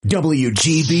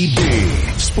WGBB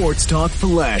Sports Talk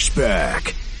Flashback.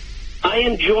 I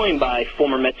am joined by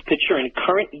former Mets pitcher and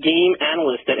current game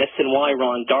analyst at SNY,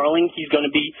 Ron Darling. He's going to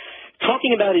be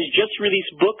talking about his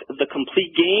just-released book, The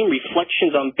Complete Game,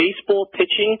 Reflections on Baseball,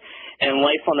 Pitching, and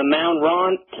Life on the Mound.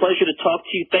 Ron, pleasure to talk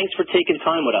to you. Thanks for taking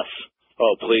time with us.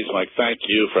 Oh, please, Mike. Thank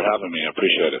you for having me. I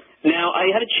appreciate it. Now,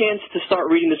 I had a chance to start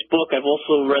reading this book. I've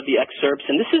also read the excerpts,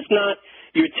 and this is not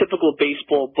your typical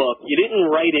baseball book. You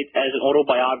didn't write it as an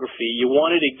autobiography. You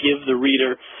wanted to give the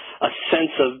reader a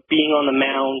sense of being on the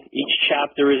mound. Each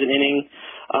chapter is an inning.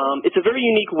 It's a very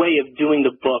unique way of doing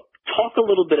the book. Talk a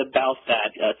little bit about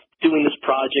that, doing this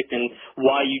project and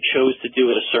why you chose to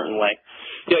do it a certain way.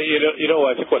 Yeah,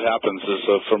 I think what happens is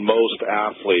for most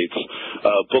athletes,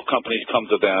 book companies come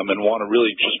to them and want to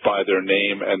really just buy their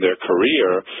name and their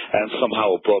career, and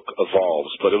somehow a book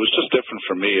evolves. But it was just different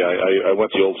for me. I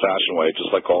went the old-fashioned way, just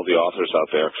like all the authors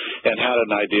out there, and had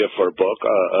an idea for a book.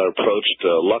 Approached,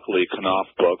 luckily,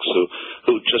 Knopf Books,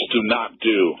 who just do not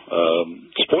do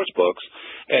sports books.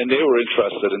 And they were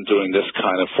interested in doing this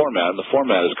kind of format. And the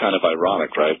format is kind of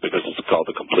ironic, right? Because it's called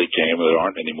The Complete Game. There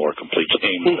aren't any more complete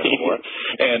games anymore.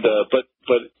 And but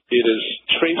it is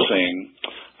tracing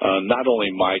not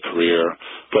only my career,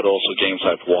 but also games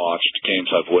I've watched, games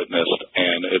I've witnessed,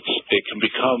 and it can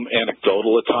become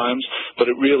anecdotal at times, but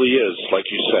it really is, like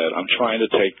you said, I'm trying to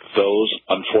take those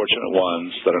unfortunate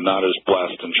ones that are not as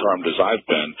blessed and charmed as I've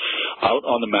been out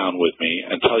on the mound with me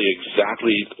and tell you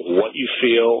exactly what you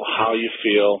feel, how you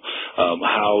feel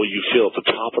at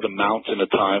the top of the mountain at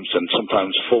times, and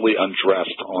sometimes fully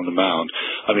undressed on the mound.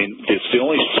 I mean, it's the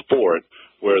only sport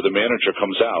where the manager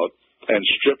comes out and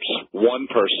strips one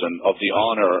person of the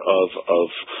honor of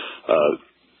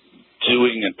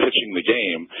doing and pitching the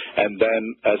game, and then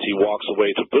as he walks away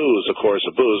to booze, a chorus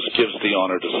of booze gives the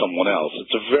honor to someone else.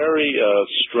 It's a very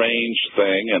strange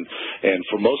thing, and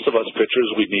for most of us pitchers,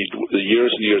 we need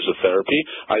years and years of therapy.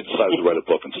 I decided to write a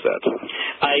book instead.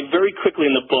 Very quickly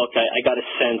in the book, I got a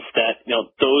sense that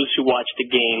those who watch the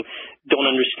game don't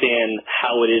understand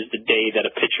how it is the day that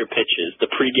a pitcher pitches, the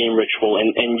pregame ritual,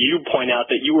 and you point out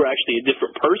that you were actually a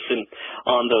different person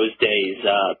on those days.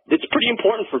 It's pretty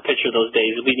important for a pitcher those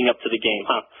days leading up to the game,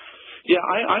 huh? Yeah,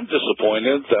 I'm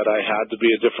disappointed that I had to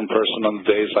be a different person on the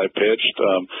days I pitched.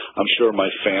 I'm sure my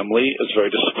family is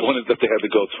very disappointed that they had to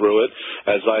go through it,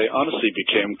 as I honestly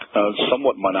became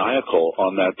somewhat maniacal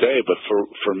on that day. But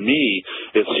for me,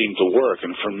 it seemed to work.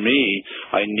 And for me,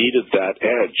 I needed that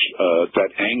edge,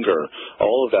 that anger,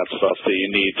 all of that stuff that you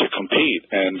need to compete.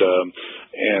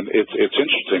 And it's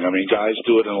interesting. I mean, guys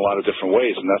do it in a lot of different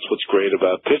ways, and that's what's great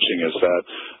about pitching is that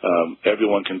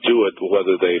everyone can do it,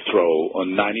 whether they throw a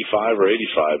 95 or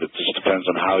 85. It just depends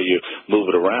on how you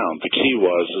move it around. The key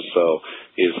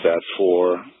is that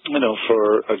for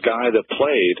a guy that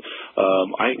played,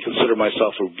 I consider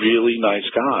myself a really nice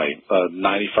guy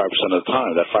 95% of the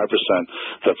time. That 5%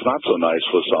 that's not so nice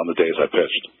was on the days I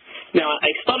pitched. Now,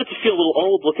 I started to feel a little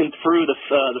old looking through the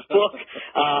book.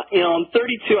 I'm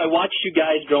 32. I watched you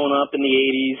guys growing up in the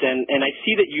 80s, and I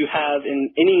see that you have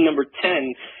in inning number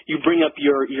 10, you bring up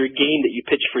your game that you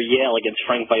pitched for Yale against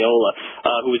Frank Viola,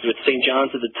 who was with St.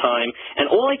 John's at the time. And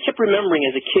all I kept remembering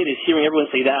as a kid is hearing everyone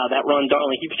say, that Ron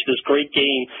Darling, he pitched this great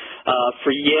game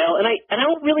for Yale. And I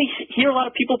don't really hear a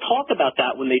lot of people talk about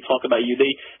that when they talk about you.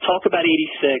 They talk about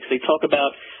 86. They talk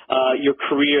about your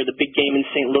career, the big game in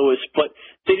St. Louis. But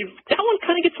that one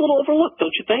kind of gets a little overlooked,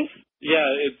 don't you think? Yeah,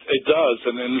 it does,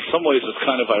 and in some ways it's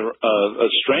kind of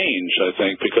strange, I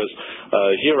think, because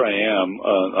here I am.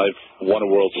 I've won a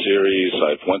World Series.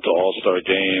 I've went to All-Star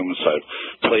games. I've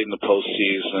played in the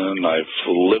postseason. I've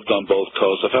lived on both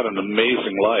coasts. I've had an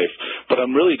amazing life, but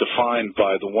I'm really defined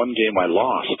by the one game I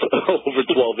lost over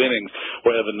 12 innings,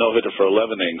 where I have a no-hitter for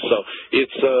 11 innings. So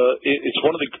it's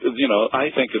one of the I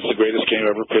think it's the greatest game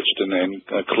ever pitched in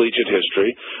collegiate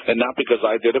history, and not because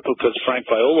I did it, but because Frank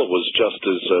Viola was just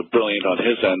as brilliant on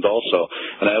his end also,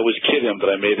 and I always kid him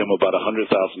that I made him about $100,000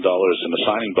 in a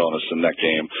signing bonus in that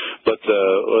game. But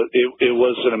it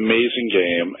was an amazing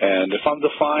game, and if I'm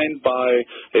defined by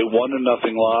a 1-0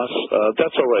 loss,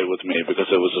 that's all right with me because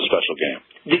it was a special game.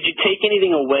 Did you take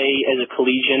anything away as a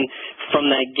collegian from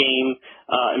that game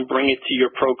and bring it to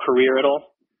your pro career at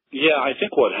all? Yeah, I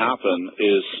think what happened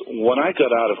is when I got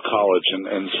out of college,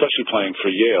 and especially playing for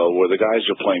Yale, where the guys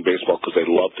are playing baseball because they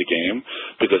love the game,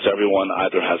 because everyone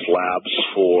either has labs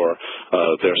for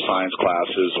their science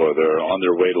classes or they're on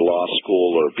their way to law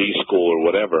school or B school or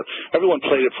whatever. Everyone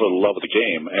played it for the love of the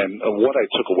game. And what I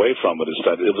took away from it is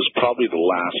that it was probably the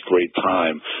last great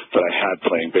time that I had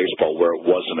playing baseball where it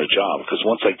wasn't a job. Because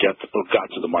once I got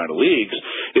to the minor leagues,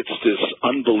 it's this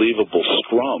unbelievable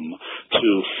scrum to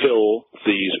fill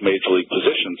these major league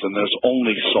positions, and there's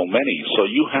only so many. So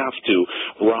you have to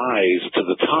rise to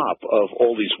the top of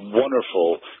all these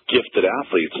wonderful, gifted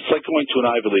athletes. It's like going to an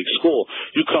Ivy League school.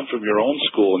 You come from your own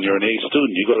school and you're an A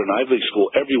student. You go to an Ivy League school,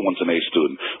 everyone's an A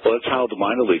student. Well, that's how the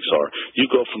minor leagues are. You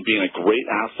go from being a great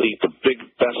athlete, the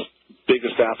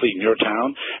biggest athlete in your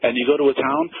town, and you go to a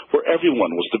town where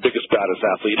everyone was the biggest, baddest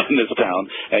athlete in this town,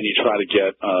 and you try to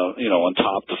get, on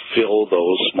top to fill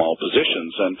those small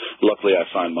positions. And luckily, I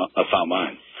found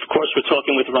mine. Of course, we're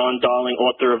talking with Ron Darling,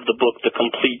 author of the book, The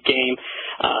Complete Game.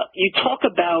 You talk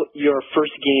about your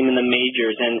first game in the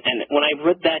majors, and when I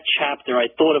read that chapter, I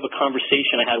thought of a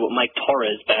conversation I had with Mike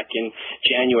Torres back in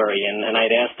January, and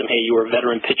I'd asked him, hey, you were a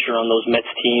veteran pitcher on those Mets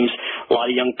teams, a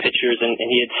lot of young pitchers, and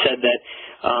he had said that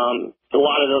a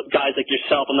lot of the guys like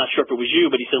yourself, I'm not sure if it was you,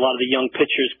 but he said a lot of the young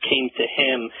pitchers came to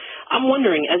him. I'm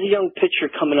wondering, as a young pitcher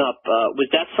coming up, was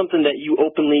that something that you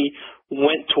openly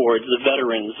went towards, the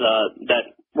veterans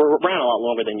that were around a lot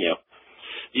longer than you?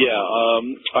 Yeah,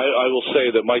 I will say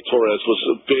that Mike Torres was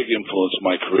a big influence in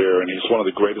my career, and he's one of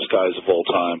the greatest guys of all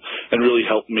time, and really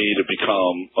helped me to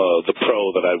become the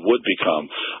pro that I would become.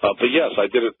 But yes,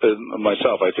 I did it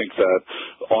myself. I think that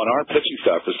on our pitching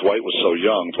staff, because Dwight was so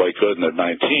young, Dwight Gooden at 19,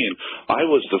 I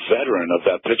was the veteran of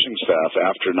that pitching staff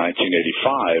after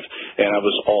 1985, and I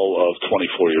was all of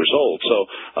 24 years old. So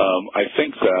I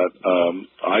think that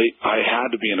I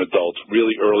had to be an adult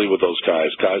really early with those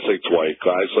guys like Dwight,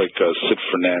 guys like Sid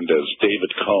Fernandez,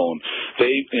 David Cohn.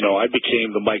 I became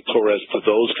the Mike Torres to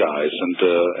those guys,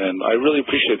 and I really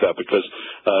appreciate that because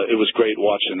it was great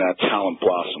watching that talent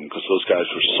blossom because those guys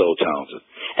were so talented.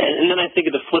 And then I think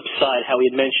of the flip side, how he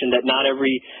had mentioned that not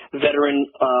every veteran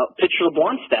pitcher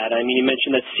wants that. I mean, he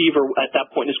mentioned that Seaver at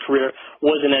that point in his career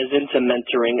wasn't as into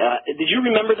mentoring. Did you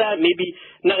remember that? Maybe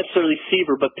not necessarily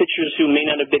Seaver, but pitchers who may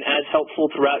not have been as helpful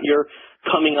throughout your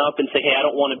coming up and say, hey, I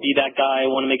don't want to be that guy. I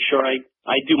want to make sure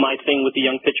I do my thing with the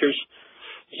young pitchers?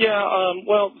 Yeah,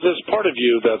 well, there's part of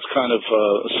you that's kind of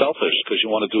selfish because you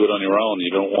want to do it on your own.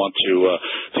 You don't want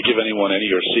to give anyone any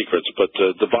of your secrets. But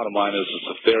the bottom line is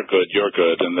if they're good, you're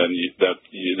good, and then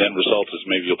then result is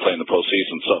maybe you'll play in the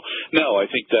postseason. So no, I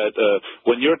think that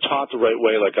when you're taught the right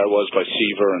way, like I was by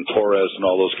Seaver and Torres and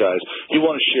all those guys, you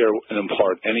want to share and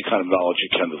impart any kind of knowledge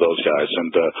you can to those guys.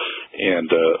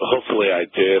 And hopefully I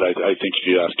did. I think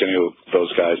if you ask any of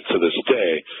those guys to this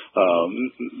day,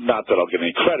 not that I'll get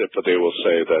any credit, but they will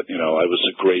say that, I was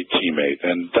a great teammate,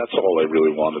 and that's all I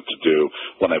really wanted to do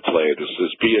when I played,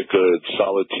 is be a good,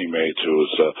 solid teammate who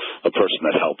was a person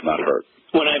that helped, not hurt.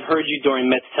 When I've heard you during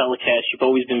Mets telecasts, you've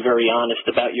always been very honest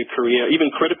about your career,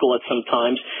 even critical at some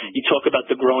times. You talk about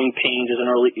the growing pains as an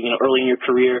early in your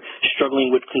career, struggling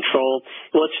with control.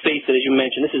 Well, let's face it, as you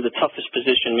mentioned, this is the toughest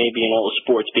position maybe in all of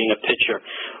sports, being a pitcher.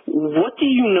 What do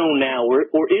you know now,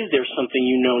 or is there something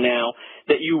you know now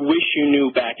that you wish you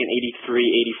knew back in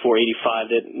 83, 84, 85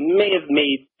 that may have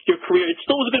made your career, it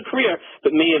still was a good career,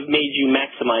 but may have made you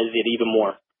maximize it even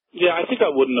more? Yeah, I think I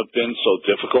wouldn't have been so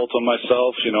difficult on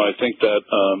myself. I think that,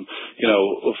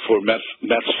 for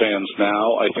Mets fans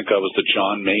now, I think I was the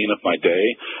John Mayne of my day,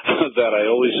 that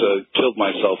I always killed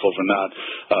myself over not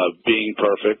being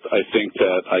perfect. I think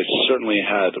that I certainly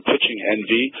had pitching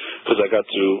envy because I got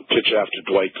to pitch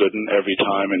after Dwight Gooden every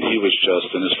time, and he was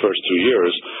just, in his first 2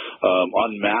 years,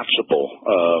 unmatchable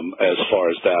as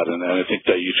far as that. And I think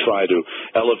that you try to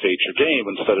elevate your game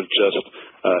instead of just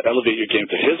elevate your game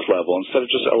to his level, instead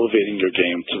of just elevating your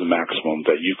game to the maximum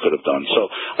that you could have done. So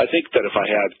I think that if I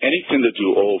had anything to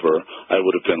do over, I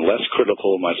would have been less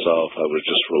critical of myself. I would have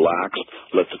just relaxed,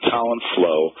 let the talent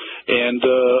flow, and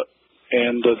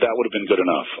that would have been good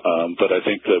enough. But I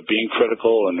think being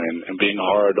critical and being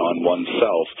hard on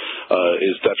oneself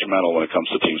is detrimental when it comes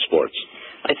to team sports.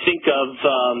 I think of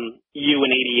you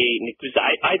in 88, and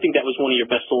I think that was one of your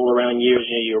best all-around years.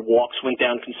 Your walks went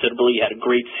down considerably. You had a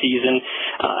great season.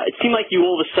 It seemed like you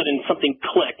all of a sudden something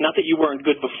clicked. Not that you weren't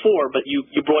good before, but you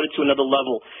brought it to another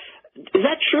level. Is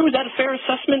that true? Is that a fair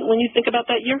assessment when you think about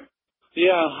that year?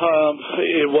 Yeah,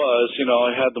 it was.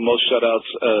 I had the most shutouts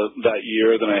that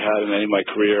year than I had in any of my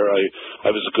career. I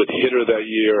was a good hitter that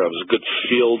year. I was a good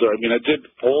fielder. I mean, I did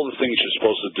all the things you're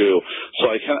supposed to do.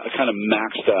 So I kind of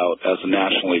maxed out as a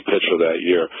National League pitcher that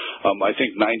year. I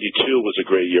think 92 was a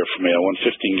great year for me. I won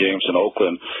 15 games in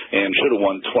Oakland and should have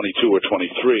won 22 or 23.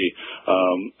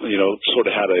 Sort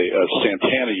of had a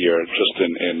Santana year just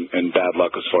in bad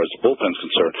luck as far as the bullpen's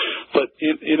concerned. But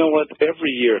you know what?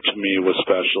 Every year to me was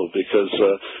special because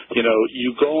because,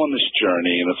 you go on this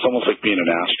journey, and it's almost like being an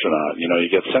astronaut. You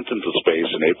get sent into space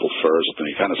on April 1st, and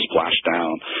you kind of splash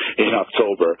down in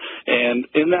October. And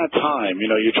in that time,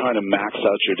 you're trying to max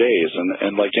out your days.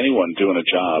 And like anyone doing a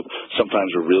job,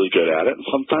 sometimes we're really good at it, and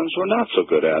sometimes we're not so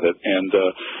good at it. And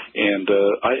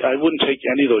I wouldn't take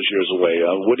any of those years away.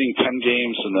 Winning 10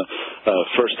 games in the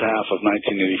first half of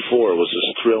 1984 was as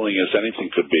thrilling as anything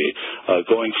could be.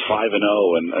 Going 5-0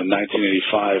 in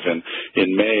 1985 and in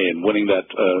May, and winning that,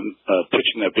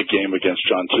 pitching that big game against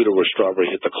John Tudor where Strawberry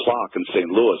hit the clock in St.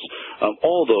 Louis.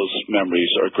 All those memories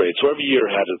are great. So every year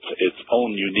had its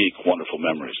own unique, wonderful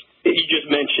memories. You just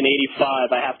mentioned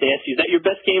 85. I have to ask you, is that your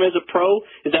best game as a pro?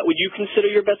 Is that what you consider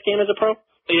your best game as a pro?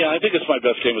 Yeah, I think it's my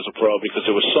best game as a pro because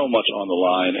there was so much on the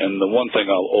line. And the one thing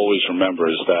I'll always remember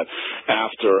is that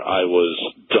after I was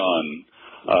done,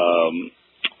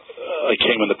 I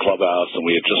came in the clubhouse, and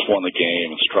we had just won the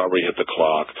game, and Strawberry hit the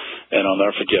clock. And I'll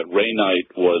never forget, Ray Knight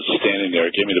was standing there,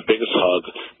 gave me the biggest hug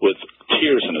with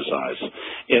tears in his eyes.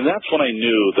 And that's when I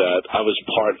knew that I was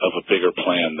part of a bigger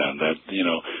plan then, that,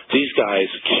 these guys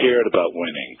cared about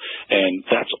winning, and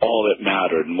that's all that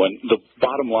mattered. And when the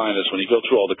bottom line is, when you go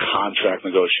through all the contract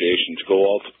negotiations, go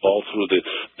all through the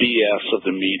BS of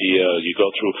the media, you go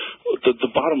through,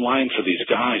 the bottom line for these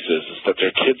guys is that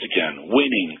they're kids again.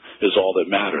 Winning is all that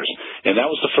matters. And that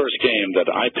was the first game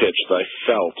that I pitched that I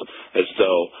felt as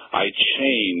though I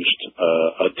changed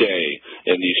a day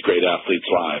in these great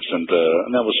athletes' lives. And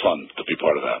that was fun to be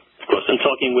part of that. Of course, I'm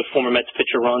talking with former Mets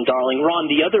pitcher Ron Darling. Ron,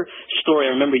 the other story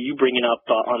I remember you bringing up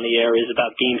on the air is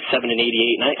about Game 7 in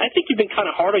 '88, and I think you've been kind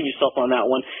of hard on yourself on that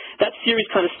one. That series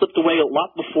kind of slipped away a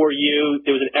lot before you.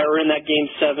 There was an error in that Game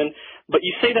 7. But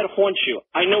you say that haunts you.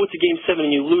 I know it's a Game 7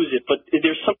 and you lose it, but is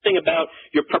there something about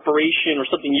your preparation or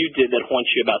something you did that haunts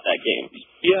you about that game?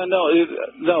 Yeah,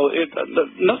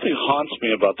 nothing haunts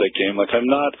me about that game. Like,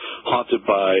 I'm not haunted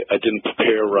by I didn't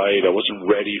prepare right, I wasn't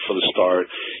ready for the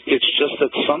start. It's just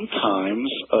that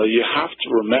sometimes you have to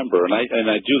remember, and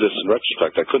I do this in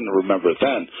retrospect. I couldn't remember it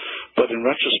then, but in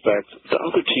retrospect, the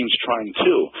other team's trying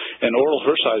too. And Oral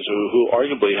Hershiser, who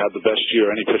arguably had the best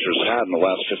year any pitcher's had in the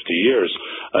last 50 years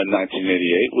in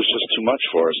 1988, was just too much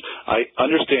for us. I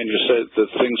understand you said that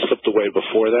things slipped away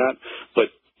before that, but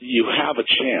you have a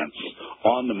chance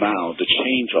on the mound to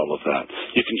change all of that.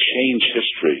 You can change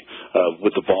history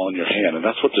with the ball in your hand, and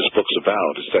that's what this book's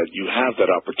about, is that you have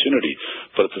that opportunity,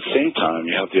 but at the same time,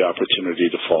 you have the opportunity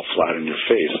to fall flat in your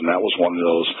face, and that was one of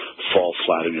those fall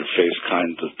flat in your face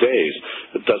kinds of days.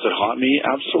 Does it haunt me?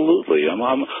 Absolutely. I'm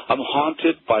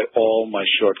haunted by all my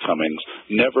shortcomings,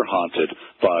 never haunted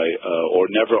by or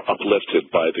never uplifted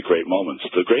by the great moments.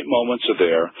 The great moments are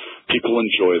there. People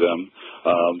enjoy them.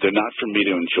 They're not for me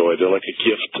to enjoy. They're like a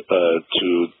gift to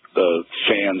the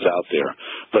fans out there.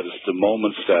 But it's the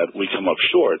moments that we come up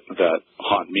short that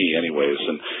haunt me anyways.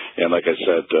 And like I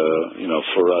said,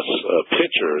 for us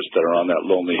pitchers that are on that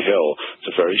lonely hill,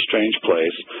 it's a very strange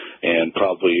place, and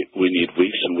probably we need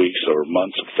weeks and weeks or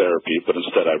months of therapy, but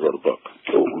instead I wrote a book.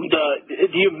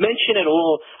 Do you mention at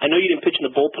all, I know you didn't pitch in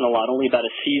the bullpen a lot, only about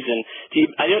a season.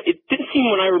 It didn't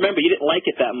seem, when I remember, you didn't like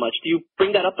it that much. Do you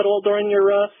bring that up at all during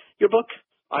your book?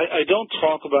 I don't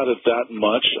talk about it that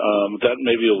much. That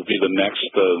maybe will be the next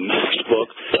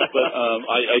book. But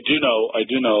I do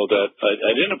know that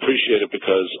I didn't appreciate it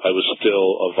because I was still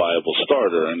a viable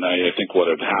starter, and I think what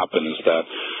had happened is that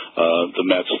the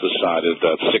Mets decided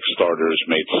that 6 starters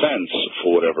made sense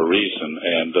for whatever reason,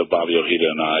 and Bobby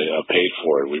Ojeda and I paid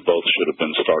for it. We both should have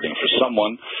been starting for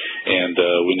someone, and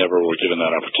we never were given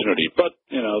that opportunity. But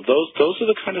those are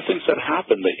the kind of things that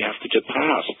happen that you have to get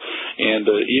past. And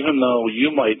even though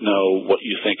you might know what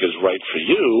you think is right for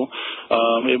you,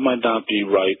 it might not be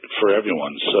right for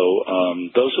everyone. So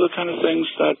those are the kind of things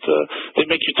that they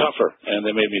make you tougher, and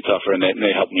they made me tougher, and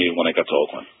they helped me when I got to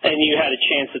Oakland. And you had a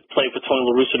chance to play for Tony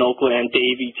La Russa in Oakland and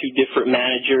Davey, 2 different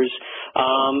managers.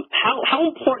 How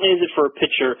important is it for a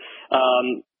pitcher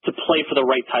to play for the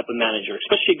right type of manager,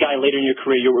 especially a guy later in your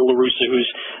career, you're La Russa, who's,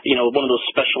 one of those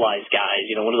specialized guys,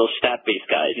 one of those stat-based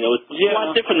guys. It's a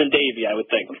lot different than Davey, I would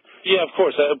think. Yeah, of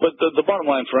course. But the bottom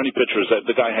line for any pitcher is that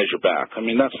the guy has your back. I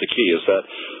mean, that's the key, is that,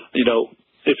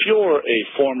 if you're a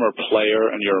former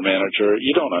player and you're a manager,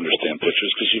 you don't understand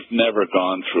pitchers because you've never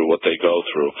gone through what they go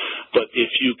through. But if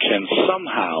you can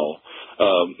somehow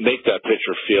make that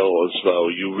pitcher feel as though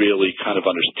you really kind of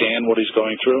understand what he's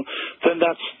going through, then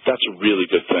that's a really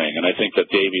good thing. And I think that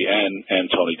Davey and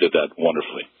Tony did that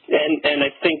wonderfully. And I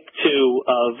think, too,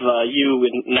 of you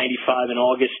in '95, in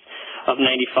August of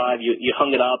 '95, you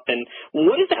hung it up. And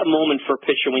what is that moment for a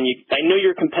pitcher when I know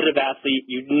you're a competitive athlete,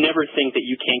 you never think that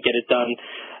you can't get it done.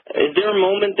 Is there a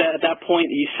moment that at that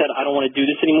point that you said, I don't want to do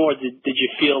this anymore? Did you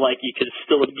feel like you could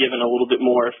still have given a little bit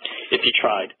more if you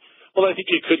tried? Well, I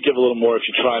think you could give a little more if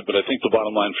you tried, but I think the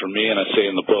bottom line for me, and I say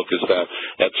in the book, is that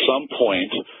at some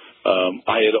point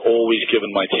I had always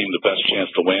given my team the best chance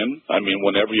to win. I mean,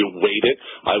 whenever you weighed it,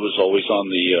 I was always on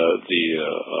the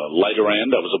lighter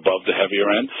end. I was above the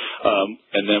heavier end.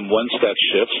 And then once that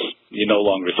shifts, you no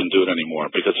longer can do it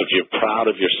anymore, because if you're proud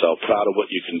of yourself, proud of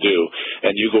what you can do,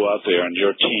 and you go out there and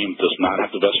your team does not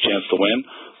have the best chance to win,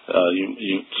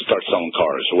 you start selling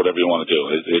cars or whatever you want to do.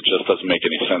 It just doesn't make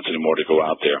any sense anymore to go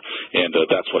out there, and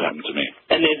that's what happened to me.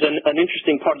 And there's an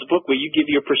interesting part of the book where you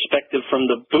give your perspective from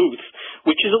the booth,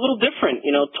 which is a little different.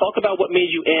 You know, talk about what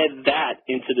made you add that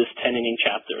into this 10-inning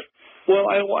chapter. Well,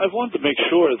 I wanted to make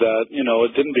sure that, you know,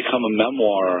 it didn't become a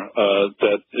memoir,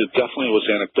 that it definitely was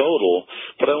anecdotal,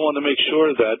 but I wanted to make sure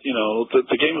that, you know,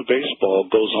 the game of baseball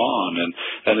goes on,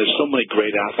 and there's so many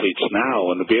great athletes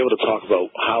now, and to be able to talk about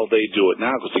how they do it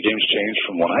now, because the game's changed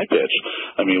from when I pitched.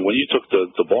 I mean, when you took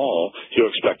the ball, you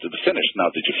were expected to finish. Now,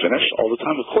 did you finish all the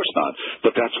time? Of course not,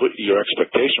 but that's what your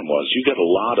expectation was. You get a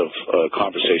lot of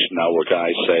conversation now where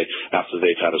guys say, after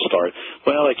they've had a start,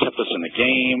 well, I kept us in the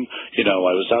game, you know,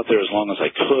 I was out there as long as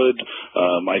I could.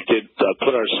 I did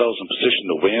put ourselves in position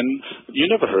to win. You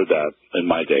never heard that in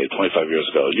my day, 25 years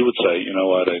ago. You would say, you know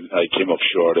what, I came up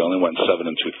short. I only went 7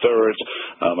 2/3.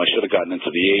 I should have gotten into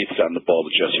the 8th, gotten the ball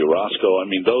to Jesse Orozco. I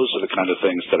mean, those are the kind of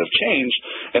things that have changed,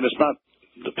 and it's not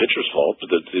the pitcher's fault, but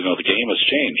you know, the game has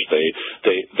changed.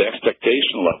 The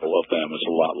expectation level of them is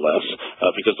a lot less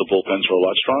because the bullpens are a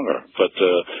lot stronger. But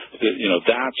you know,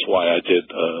 that's why I did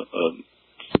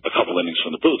a couple innings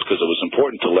from the booth, because it was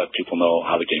important to let people know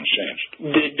how the game's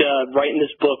changed. Did writing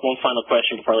this book, one final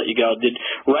question before I let you go, did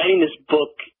writing this book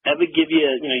ever give you,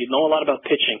 you know a lot about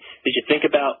pitching, did you think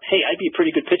about, hey, I'd be a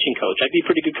pretty good pitching coach, I'd be a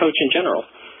pretty good coach in general?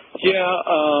 Yeah,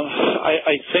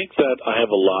 I think that I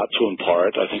have a lot to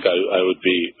impart. I think I would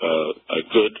be a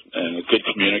good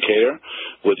communicator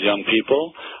with young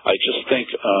people. I just think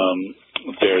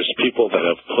there's people that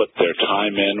have put their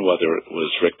time in, whether it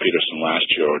was Rick Peterson last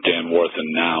year or Dan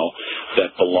Worthen now,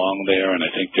 that belong there, and I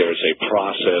think there's a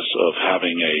process of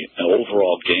having an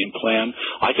overall game plan.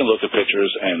 I can look at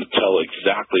pictures and tell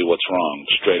exactly what's wrong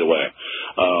straight away,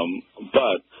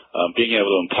 but being able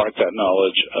to impart that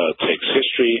knowledge takes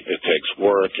history, it takes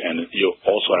work, and you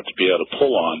also have to be able to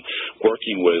pull on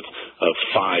working with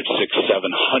 500, 600,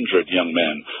 700 young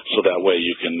men, so that way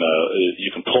you can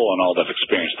pull on all that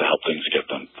experience to help things get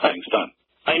done.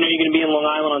 I know you're going to be in Long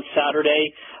Island on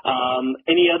Saturday.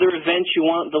 Any other events you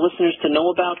want the listeners to know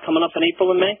about coming up in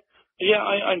April and May? Yeah,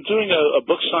 I'm doing a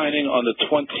book signing on the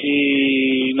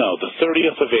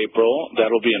 30th of April.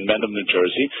 That'll be in Mendham, New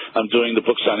Jersey. I'm doing the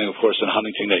book signing, of course, in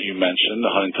Huntington that you mentioned,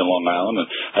 Huntington, Long Island, and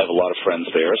I have a lot of friends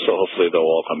there, so hopefully they'll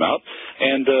all come out.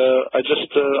 And I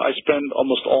spend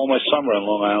almost all my summer in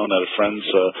Long Island at a friend's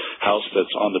house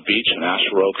that's on the beach in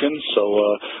Asheroken,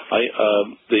 so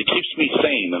it keeps me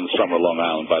sane in the summer, Long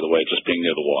Island, by the way, just being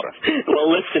near the water. Well,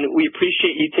 listen, we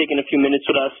appreciate you taking a few minutes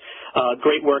with us.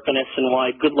 Great work on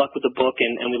SNY. Good luck with the book,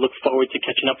 and we look forward to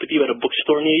catching up with you at a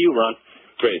bookstore near you, Ron.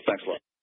 Great. Thanks a lot.